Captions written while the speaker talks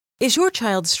Is your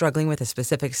child struggling with a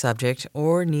specific subject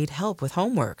or need help with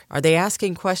homework? Are they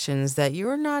asking questions that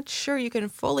you're not sure you can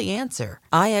fully answer?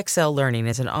 IXL Learning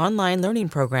is an online learning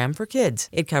program for kids.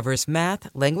 It covers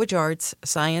math, language arts,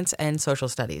 science, and social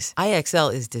studies.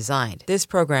 IXL is designed. This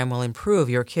program will improve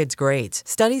your kids' grades.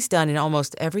 Studies done in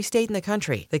almost every state in the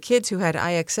country. The kids who had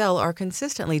IXL are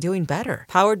consistently doing better.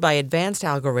 Powered by advanced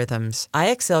algorithms,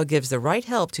 IXL gives the right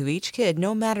help to each kid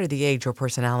no matter the age or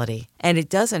personality. And it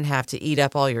doesn't have to eat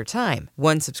up all your time.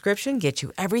 One subscription gets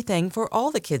you everything for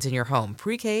all the kids in your home,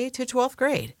 pre-K to 12th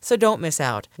grade. So don't miss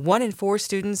out. 1 in 4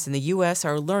 students in the U.S.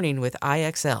 are learning with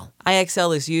IXL.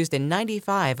 IXL is used in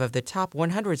 95 of the top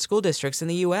 100 school districts in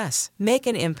the U.S. Make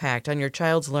an impact on your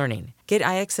child's learning. Get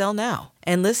IXL now.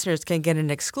 And listeners can get an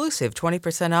exclusive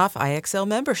 20% off IXL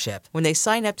membership when they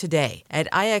sign up today at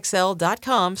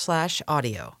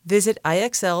IXL.com/audio. Visit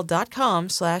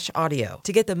IXL.com/audio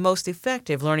to get the most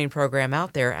effective learning program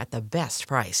out there at the best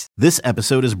price. This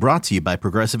episode is brought to you by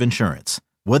Progressive Insurance.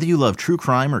 Whether you love true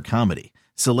crime or comedy,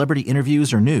 celebrity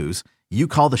interviews or news, you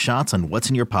call the shots on what's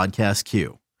in your podcast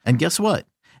queue. And guess what?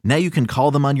 Now you can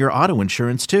call them on your auto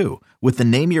insurance too with the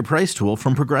Name Your Price tool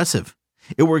from Progressive.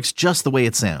 It works just the way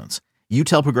it sounds. You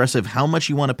tell Progressive how much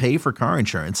you want to pay for car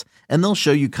insurance, and they'll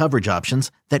show you coverage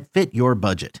options that fit your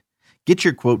budget. Get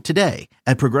your quote today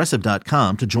at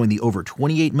Progressive.com to join the over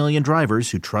 28 million drivers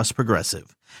who trust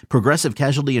Progressive. Progressive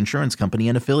Casualty Insurance Company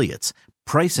and Affiliates.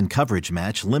 Price and coverage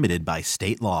match limited by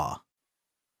state law.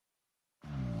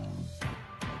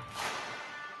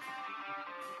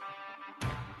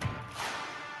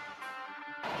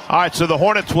 All right, so the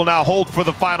Hornets will now hold for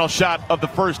the final shot of the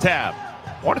first half.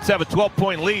 Hornets have a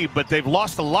 12-point lead, but they've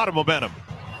lost a lot of momentum.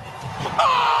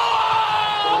 Oh!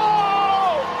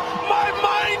 My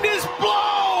mind is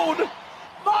blown!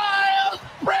 Miles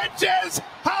Bridges,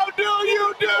 how do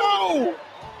you do?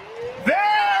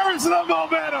 There's the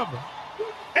momentum,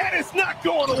 and it's not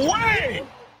going away.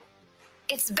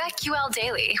 It's BetQL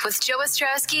Daily with Joe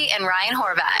Ostrowski and Ryan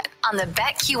Horvat on the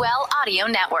BetQL Audio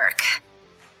Network.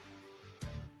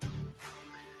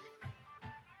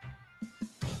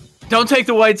 Don't take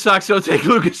the White Sox. Don't take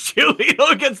Lucas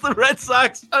Giolito against the Red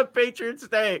Sox on Patriots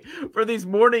Day for these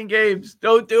morning games.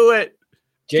 Don't do it.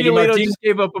 Giolito just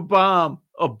gave up a bomb.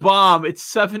 A bomb. It's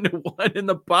 7-1 in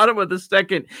the bottom of the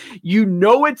second. You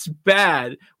know it's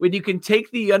bad when you can take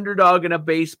the underdog in a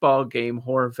baseball game,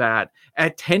 Horvat,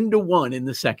 at 10-1 in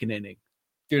the second inning.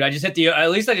 Dude, at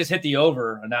least I just hit the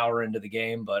over an hour into the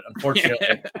game, but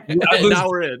unfortunately, an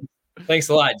hour in. Thanks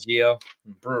a lot, Gio.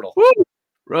 Brutal. Woo!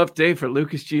 Rough day for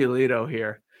Lucas Giolito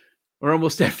here. We're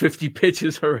almost at 50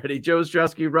 pitches already. Joe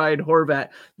Ostrowski, Ryan Horvat.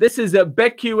 This is a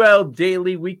BetQL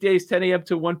Daily, weekdays 10 a.m.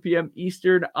 to 1 p.m.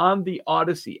 Eastern on the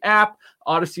Odyssey app,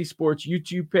 Odyssey Sports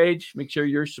YouTube page. Make sure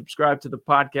you're subscribed to the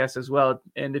podcast as well.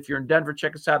 And if you're in Denver,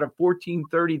 check us out at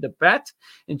 1430 The Bet.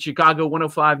 In Chicago,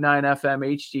 105.9 FM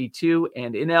HD2.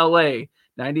 And in LA,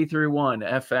 93.1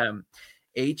 FM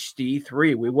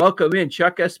HD3. We welcome in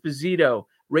Chuck Esposito,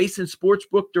 Race and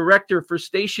Sportsbook Director for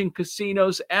Station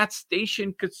Casinos at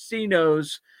Station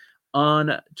Casinos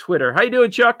on Twitter. How you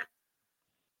doing, Chuck?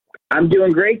 I'm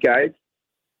doing great, guys.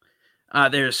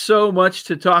 There's so much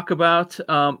to talk about.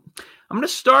 I'm going to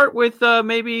start with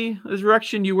maybe a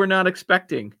direction you were not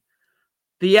expecting.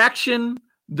 The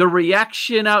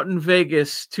reaction out in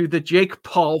Vegas to the Jake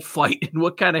Paul fight, and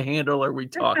what kind of handle are we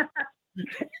talking?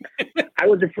 I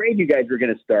was afraid you guys were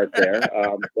going to start there.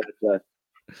 But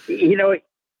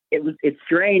it's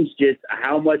strange just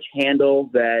how much handle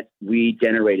that we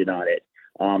generated on it.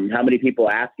 How many people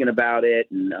asking about it.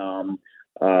 And,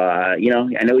 I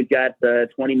know we've got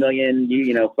 20 million,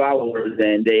 followers,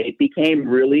 and it became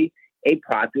really a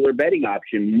popular betting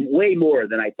option, way more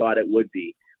than I thought it would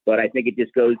be. But I think it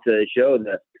just goes to show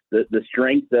the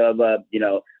strength of, and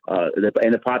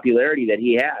the popularity that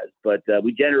he has. But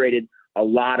we generated a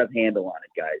lot of handle on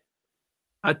it, guys.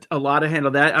 A lot of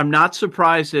handle. That I'm not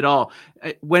surprised at all.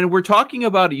 When we're talking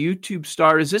about a YouTube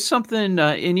star, is this something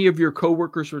any of your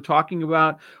coworkers were talking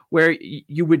about, where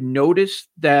you would notice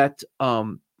that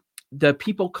the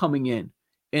people coming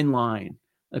in line,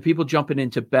 the people jumping in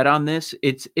to bet on this,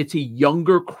 it's a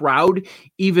younger crowd,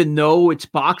 even though it's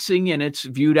boxing and it's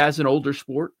viewed as an older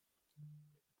sport?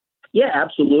 Yeah,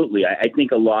 absolutely. I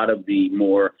think a lot of the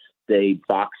more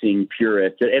boxing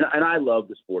purists, and I love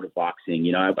the sport of boxing.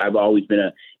 I've always been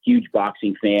a huge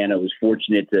boxing fan. I was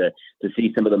fortunate to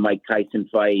see some of the Mike Tyson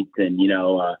fights, and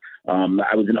I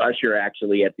was an usher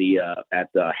actually at the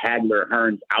Hagler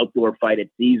Hearns outdoor fight at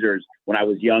Caesars when I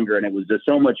was younger, and it was just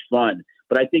so much fun.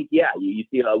 But I think, you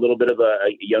see a little bit of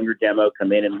a younger demo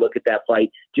come in and look at that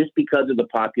fight just because of the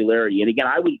popularity. And again,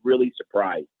 I was really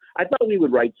surprised. I thought we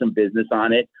would write some business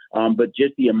on it, but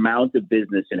just the amount of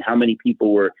business and how many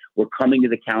people were coming to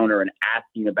the counter and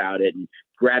asking about it and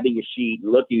grabbing a sheet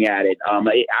and looking at it,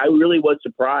 I really was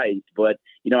surprised. But,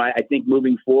 I think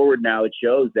moving forward now, it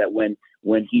shows that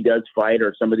when he does fight,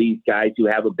 or some of these guys who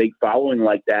have a big following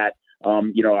like that,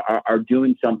 are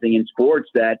doing something in sports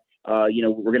that, we're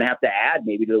going to have to add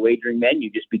maybe to the wagering menu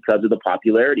just because of the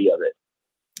popularity of it.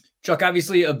 Chuck,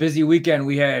 obviously a busy weekend.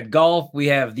 We had golf, we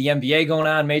have the NBA going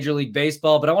on, Major League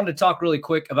Baseball, but I wanted to talk really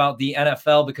quick about the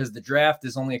NFL because the draft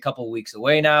is only a couple of weeks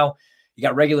away now. You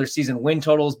got regular season win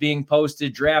totals being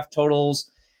posted, draft totals.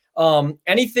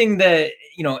 Anything that,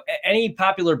 any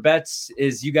popular bets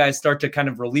as you guys start to kind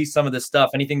of release some of this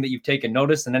stuff, anything that you've taken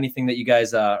notice and anything that you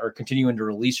guys are continuing to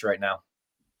release right now?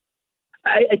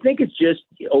 I think it's just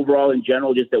overall in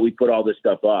general, just that we put all this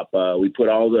stuff up. We put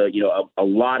all the, a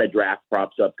lot of draft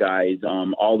props up, guys,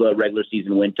 all the regular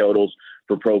season win totals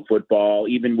for pro football,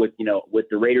 even with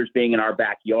the Raiders being in our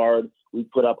backyard, we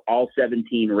put up all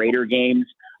 17 Raider games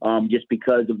just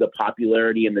because of the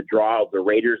popularity and the draw of the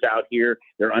Raiders out here.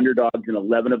 They're underdogs in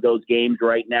 11 of those games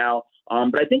right now.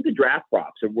 But I think the draft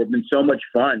props have been so much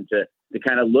fun to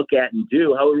kind of look at and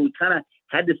do. However, we kind of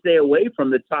had to stay away from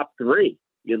the top three.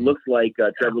 It looks like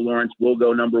Trevor Lawrence will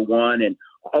go number one, and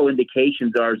all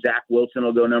indications are Zach Wilson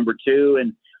will go number two.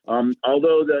 And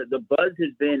although the buzz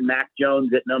has been Mac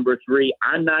Jones at number three,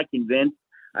 I'm not convinced.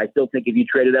 I still think if you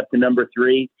traded up to number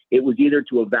three, it was either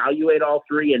to evaluate all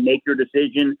three and make your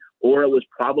decision, or it was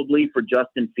probably for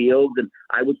Justin Fields. And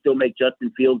I would still make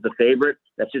Justin Fields the favorite.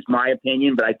 That's just my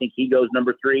opinion, but I think he goes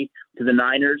number three to the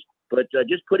Niners. But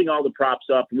just putting all the props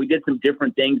up, and we did some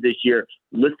different things this year,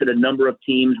 listed a number of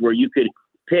teams where you could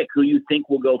pick who you think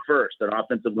will go first, an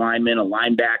offensive lineman, a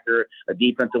linebacker, a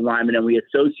defensive lineman, and we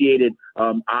associated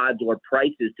odds or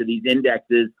prices to these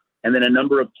indexes, and then a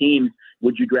number of teams,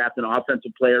 would you draft an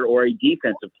offensive player or a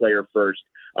defensive player first?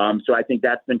 So I think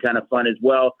that's been kind of fun as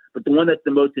well. But the one that's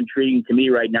the most intriguing to me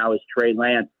right now is Trey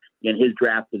Lance in his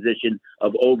draft position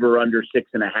of over under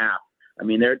 6.5. I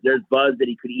mean, there's buzz that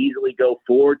he could easily go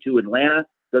forward to Atlanta.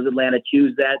 Does Atlanta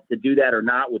choose to do that or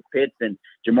not with Pitts and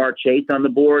Jamar Chase on the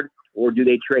board? Or do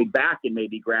they trade back and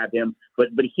maybe grab him? But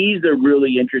he's a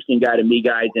really interesting guy to me,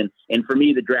 guys. And for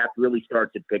me, the draft really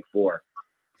starts at pick 4.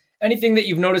 Anything that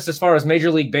you've noticed as far as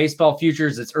Major League Baseball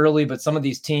futures? It's early, but some of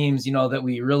these teams, I was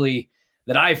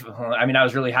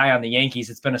really high on the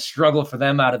Yankees. It's been a struggle for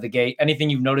them out of the gate.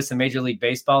 Anything you've noticed in Major League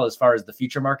Baseball as far as the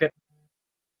future market?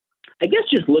 I guess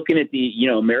just looking at the,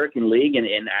 American League, and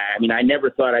I mean, I never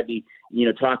thought I'd be,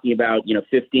 talking about,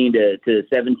 15 to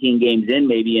 17 games in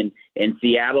maybe in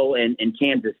Seattle and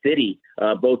Kansas City,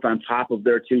 both on top of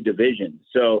their two divisions.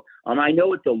 So I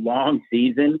know it's a long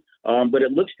season, but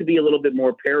it looks to be a little bit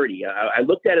more parity. I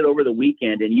looked at it over the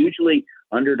weekend, and usually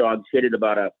underdogs hit it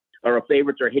our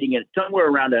favorites are hitting it somewhere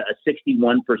around a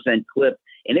 61% clip,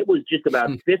 and it was just about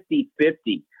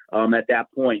 50-50. At that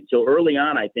point. So early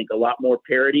on, I think a lot more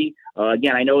parity.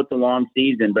 Again, I know it's a long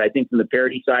season, but I think from the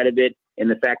parity side of it and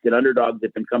the fact that underdogs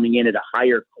have been coming in at a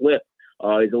higher clip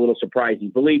is a little surprising.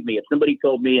 Believe me, if somebody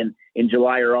told me in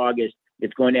July or August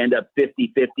it's going to end up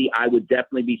 50-50, I would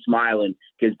definitely be smiling,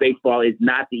 because baseball is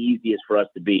not the easiest for us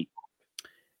to beat.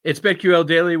 It's BetQL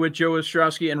Daily with Joe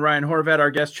Ostrowski and Ryan Horvat.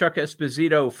 Our guest, Chuck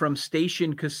Esposito from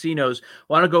Station Casinos.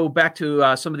 Want to go back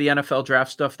to some of the NFL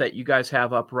draft stuff that you guys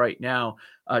have up right now,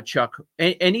 Chuck.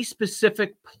 Any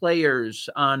specific players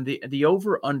on the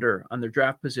over-under on their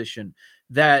draft position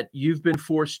that you've been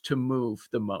forced to move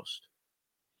the most?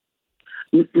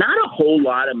 Not a whole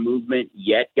lot of movement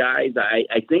yet, guys.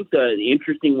 I think the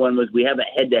interesting one was we have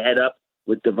a head-to-head up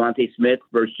with Devontae Smith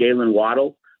versus Jalen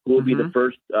Waddle, who will be the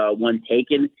first one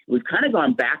taken. We've kind of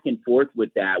gone back and forth with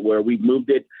that, where we've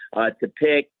moved it to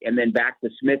pick and then back to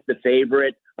Smith, the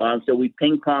favorite. So we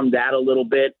ping-ponged that a little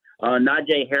bit.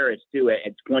 Najee Harris, too,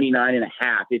 at 29.5.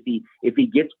 If he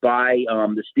gets by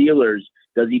the Steelers,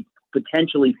 does he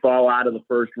potentially fall out of the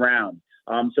first round?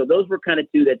 So those were kind of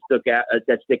two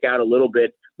that stick out a little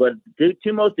bit. But the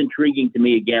two most intriguing to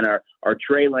me, again, are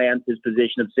Trey Lance, his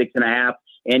position of 6.5,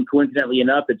 and coincidentally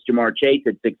enough, it's Jamar Chase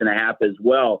at 6.5 as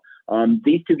well.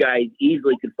 These two guys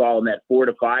easily could fall in that 4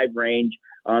 to 5 range.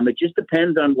 It just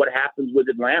depends on what happens with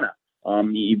Atlanta.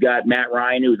 You've got Matt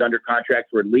Ryan, who's under contract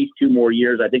for at least 2 more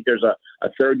years. I think there's a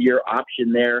third-year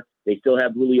option there. They still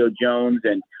have Julio Jones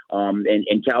and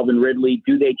Calvin Ridley.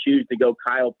 Do they choose to go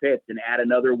Kyle Pitts and add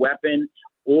another weapon,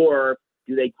 or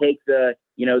do they take the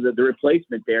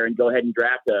replacement there and go ahead and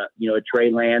draft a Trey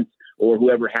Lance or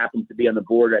whoever happens to be on the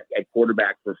board at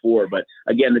quarterback for 4? But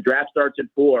again, the draft starts at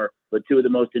 4, but two of the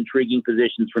most intriguing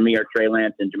positions for me are Trey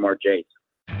Lance and Jamar Chase.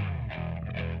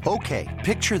 Okay,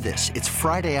 picture this. It's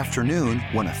Friday afternoon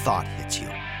when a thought hits you.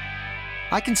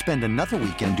 I can spend another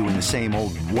weekend doing the same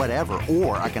old whatever,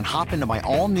 or I can hop into my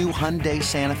all-new Hyundai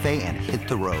Santa Fe and hit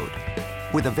the road.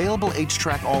 With available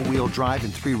H-Track all-wheel drive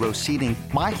and 3-row seating,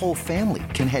 my whole family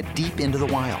can head deep into the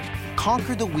wild.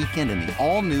 Conquer the weekend in the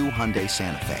all-new Hyundai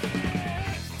Santa Fe.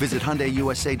 Visit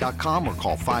HyundaiUSA.com or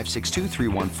call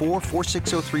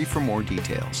 562-314-4603 for more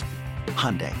details.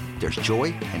 Hyundai, there's joy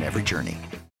in every journey.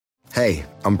 Hey,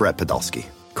 I'm Brett Podolsky,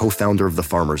 co-founder of The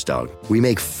Farmer's Dog. We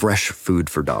make fresh food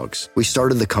for dogs. We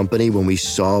started the company when we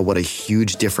saw what a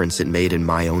huge difference it made in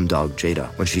my own dog,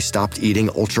 Jada, when she stopped eating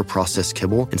ultra-processed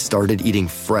kibble and started eating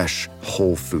fresh,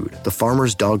 whole food. The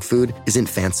Farmer's Dog food isn't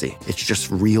fancy. It's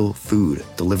just real food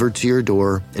delivered to your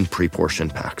door in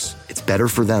pre-portioned packs. It's better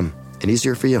for them and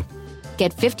easier for you.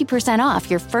 Get 50% off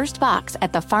your first box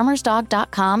at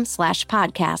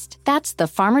thefarmersdog.com/podcast. That's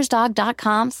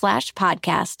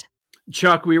thefarmersdog.com/podcast.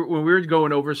 Chuck, when we were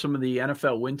going over some of the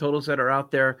NFL win totals that are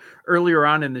out there earlier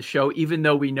on in the show, even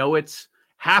though we know it's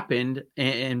happened,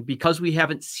 and because we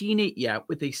haven't seen it yet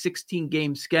with a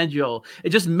 16-game schedule, it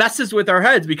just messes with our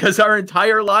heads because our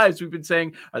entire lives we've been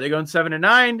saying, are they going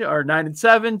 7-9 or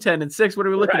 9-7, 10-6? What are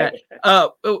we looking at?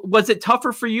 Was it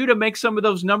tougher for you to make some of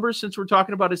those numbers since we're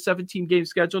talking about a 17-game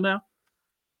schedule now?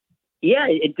 Yeah,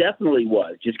 it definitely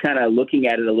was. Just kind of looking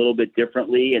at it a little bit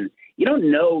differently. And you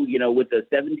don't know, with the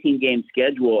 17-game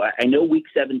schedule, I know week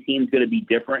 17 is going to be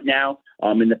different now.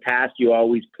 In the past, you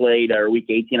always played, or week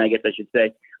 18, I guess I should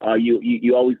say,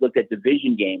 you always looked at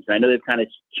division games. And I know they've kind of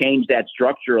changed that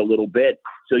structure a little bit.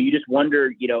 So you just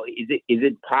wonder, is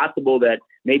it possible that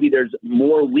maybe there's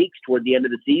more weeks toward the end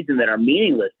of the season that are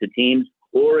meaningless to teams,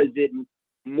 or is it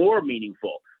more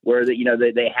meaningful where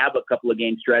they have a couple of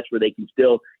game stretch where they can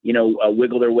still,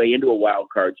 wiggle their way into a wild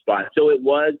card spot? So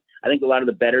I think a lot of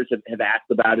the bettors have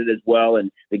asked about it as well, and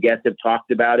the guests have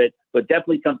talked about it, but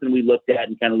definitely something we looked at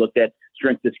and kind of looked at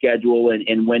strength of schedule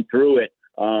and went through it.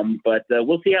 But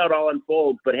we'll see how it all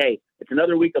unfolds. But hey, it's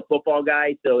another week of football,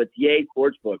 guys, so it's yay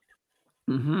sportsbooks.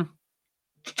 Mm-hmm.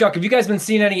 Chuck, have you guys been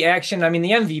seeing any action? I mean,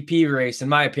 the MVP race, in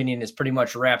my opinion, is pretty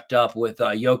much wrapped up with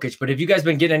Jokic, but have you guys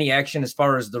been getting any action as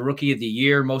far as the rookie of the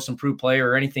year, most improved player,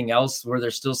 or anything else where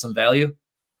there's still some value?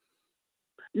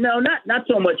 No, not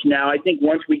so much now. I think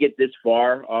once we get this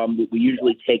far, we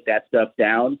usually take that stuff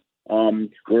down.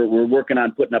 We're working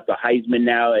on putting up the Heisman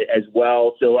now as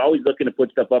well. So always looking to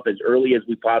put stuff up as early as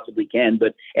we possibly can.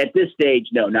 But at this stage,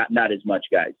 no, not as much,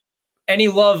 guys. Any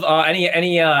love,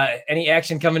 any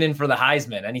action coming in for the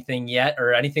Heisman? Anything yet,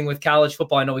 or anything with college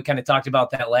football? I know we kind of talked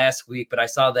about that last week, but I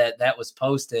saw that was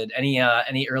posted. Any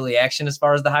early action as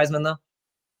far as the Heisman, though?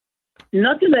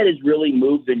 Nothing that has really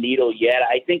moved the needle yet.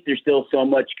 I think there's still so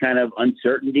much kind of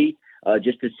uncertainty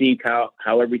just to see how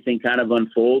everything kind of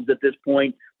unfolds at this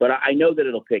point. But I know that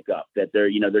it'll pick up, that they're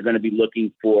going to be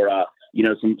looking for,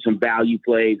 some value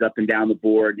plays up and down the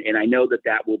board. And I know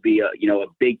that will be a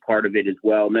big part of it as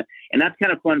well. And that's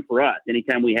kind of fun for us.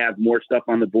 Anytime we have more stuff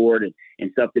on the board and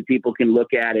stuff that people can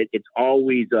look at, it's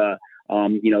always a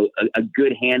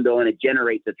good handle, and it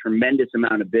generates a tremendous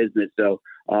amount of business. So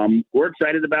we're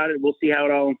excited about it. We'll see how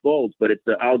it all unfolds, but it's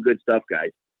all good stuff,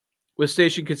 guys. With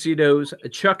Station Casinos,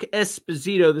 Chuck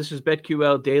Esposito, this is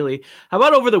BetQL Daily. How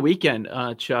about over the weekend,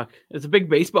 Chuck? As a big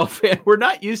baseball fan, we're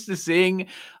not used to seeing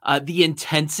the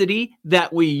intensity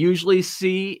that we usually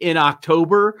see in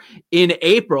October, in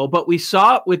April, but we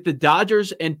saw it with the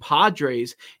Dodgers and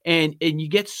Padres, and you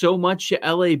get so much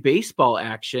LA baseball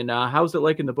action. How's it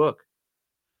like in the book?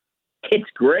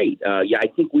 It's great. I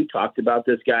think we talked about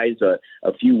this, guys,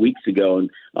 a few weeks ago,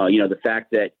 and the fact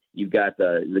that you've got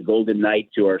the Golden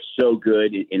Knights, who are so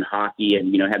good in hockey,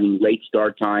 and having late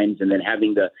start times, and then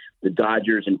having the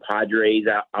Dodgers and Padres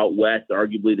out west,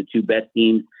 arguably the two best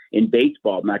teams in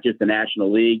baseball, not just the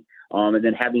National League. And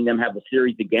then having them have a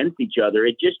series against each other,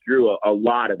 it just drew a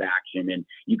lot of action. And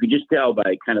you could just tell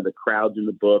by kind of the crowds in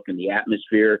the book and the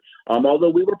atmosphere. Although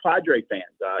we were Padre fans,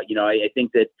 I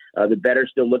think that the bettors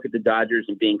still look at the Dodgers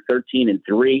and being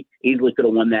 13-3, easily could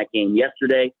have won that game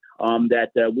yesterday.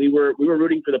 We were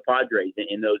rooting for the Padres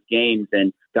in those games,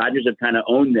 and Dodgers have kind of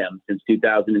owned them since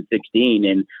 2016.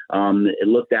 And it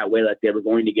looked that way, like they were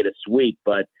going to get a sweep,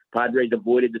 but Padres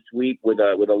avoided the sweep with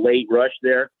a late rush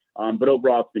there. But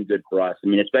overall, it's been good for us. I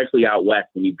mean, especially out west,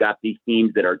 when you've got these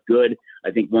teams that are good.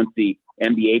 I think once the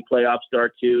NBA playoffs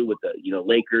start too, with the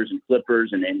Lakers and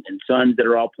Clippers and Suns that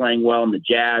are all playing well, and the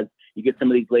Jazz, you get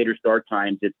some of these later start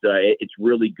times. It's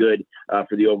really good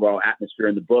for the overall atmosphere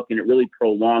in the book, and it really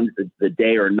prolongs the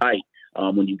day or night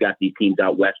when you've got these teams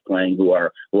out west playing who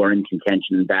are in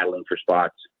contention and battling for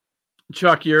spots.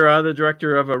 Chuck, you're the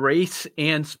director of a race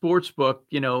and sports book.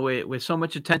 You know, with so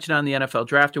much attention on the NFL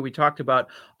draft, and we talked about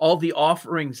all the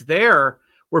offerings there.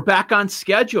 We're back on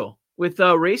schedule with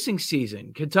racing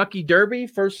season. Kentucky Derby,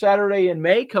 first Saturday in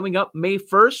May, coming up May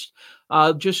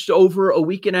 1st, just over a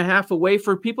week and a half away.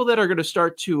 For people that are going to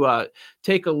start to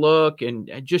take a look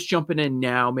and just jumping in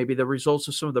now, maybe the results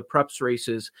of some of the preps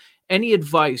races, any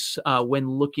advice when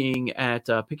looking at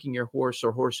picking your horse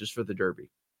or horses for the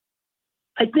Derby?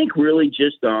 I think really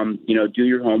just, do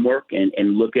your homework and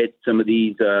look at some of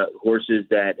these horses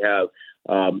that have,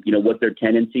 what their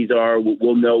tendencies are.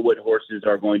 We'll know what horses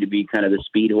are going to be kind of the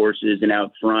speed horses and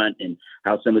out front, and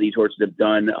how some of these horses have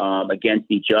done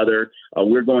against each other.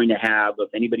 We're going to have, if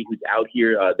anybody who's out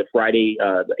here, the Friday,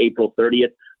 the April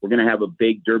 30th, we're going to have a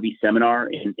big Derby seminar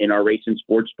in our Racing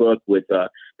Sports Book with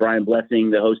Brian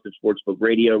Blessing, the host of Sportsbook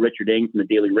Radio, Richard Ing from the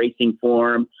Daily Racing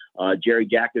Forum, Jerry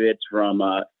Jakovich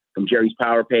from Jerry's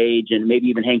Power Page, and maybe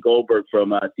even Hank Goldberg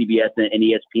from CBS and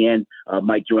ESPN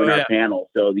might join our panel.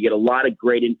 So you get a lot of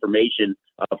great information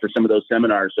for some of those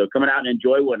seminars. So come out and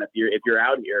enjoy one if you're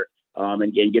out here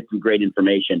and get some great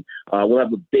information. We'll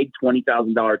have a big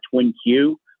 $20,000 Twin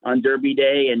Q on Derby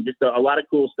Day, and just a lot of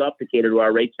cool stuff to cater to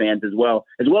our race fans as well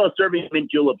as serving mint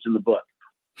juleps in the book.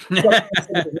 A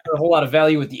whole lot of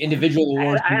value with the individual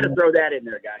awards. I had to throw that in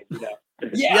there, guys. Yeah.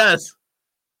 Yes.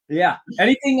 Yeah.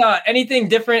 Anything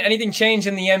different? Anything change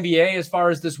in the NBA as far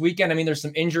as this weekend? I mean, there's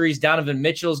some injuries. Donovan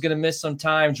Mitchell is going to miss some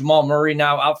time. Jamal Murray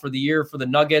now out for the year for the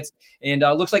Nuggets, and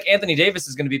looks like Anthony Davis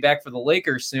is going to be back for the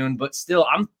Lakers soon. But still,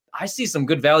 I see some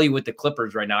good value with the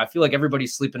Clippers right now. I feel like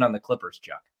everybody's sleeping on the Clippers,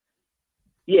 Chuck.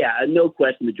 Yeah, no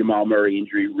question the Jamal Murray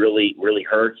injury really, really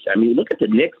hurts. I mean, look at the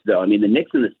Knicks, though. I mean, the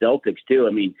Knicks and the Celtics, too.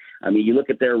 I mean, you look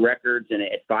at their records, and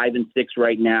at 5-6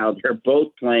 right now, they're both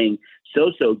playing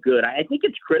so good. I think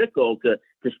it's critical to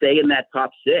stay in that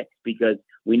top 6, because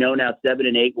we know now 7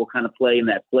 and 8 will kind of play in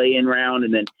that play-in round,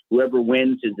 and then whoever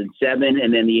wins is in 7,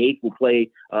 and then the 8th will play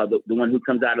the one who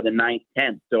comes out of the 9th,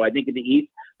 10th. So I think in the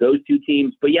East, those two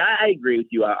teams. But yeah, I agree with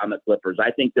you on the Clippers.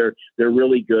 I think they're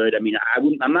really good. I mean,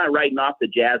 I'm not writing off the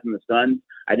Jazz and the Suns.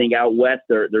 I think out west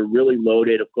they're really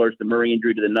loaded. Of course, the Murray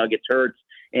injury to the Nuggets hurts.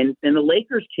 And in the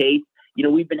Lakers' case,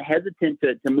 we've been hesitant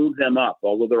to move them up,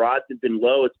 although their odds have been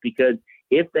low. It's because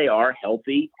if they are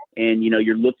healthy, and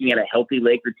you're looking at a healthy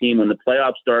Laker team when the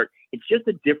playoffs start, it's just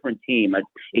a different team.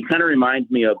 It kind of reminds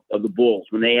me of the Bulls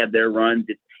when they had their runs.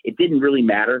 It didn't really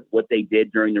matter what they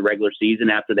did during the regular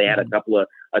season after they had a couple of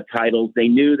titles. They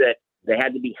knew that they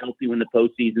had to be healthy when the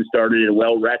postseason started and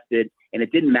well rested, and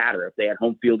it didn't matter if they had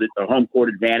home field or home court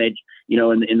advantage, in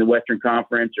the Western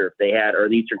Conference, or if they had, or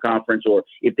the Eastern Conference, or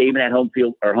if they even had home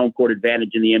field or home court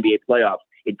advantage in the NBA playoffs.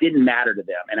 It didn't matter to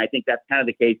them, and I think that's kind of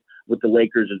the case with the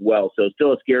Lakers as well. So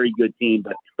still a scary good team,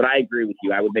 but I agree with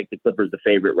you. I would make the Clippers the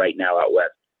favorite right now out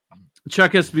west.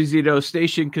 Chuck Esposito,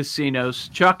 Station Casinos.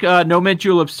 Chuck, no mint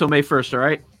juleps till May 1st, all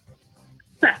right?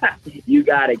 You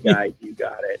got it, guys. You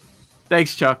got it.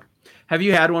 Thanks, Chuck. Have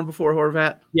you had one before,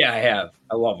 Horvat? Yeah, I have.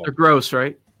 I love them. They're gross,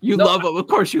 right? You love them. Of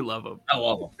course you love them. I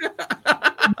love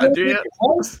them. Do you?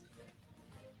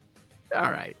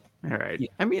 All right. Yeah.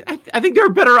 I mean, I think there are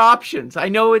better options. I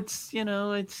know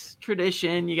it's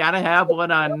tradition. You got to have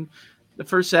one on the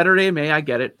first Saturday of May. I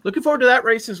get it. Looking forward to that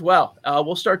race as well.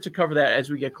 We'll start to cover that as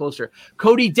we get closer.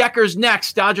 Cody Decker's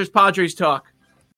next. Dodgers Padres talk.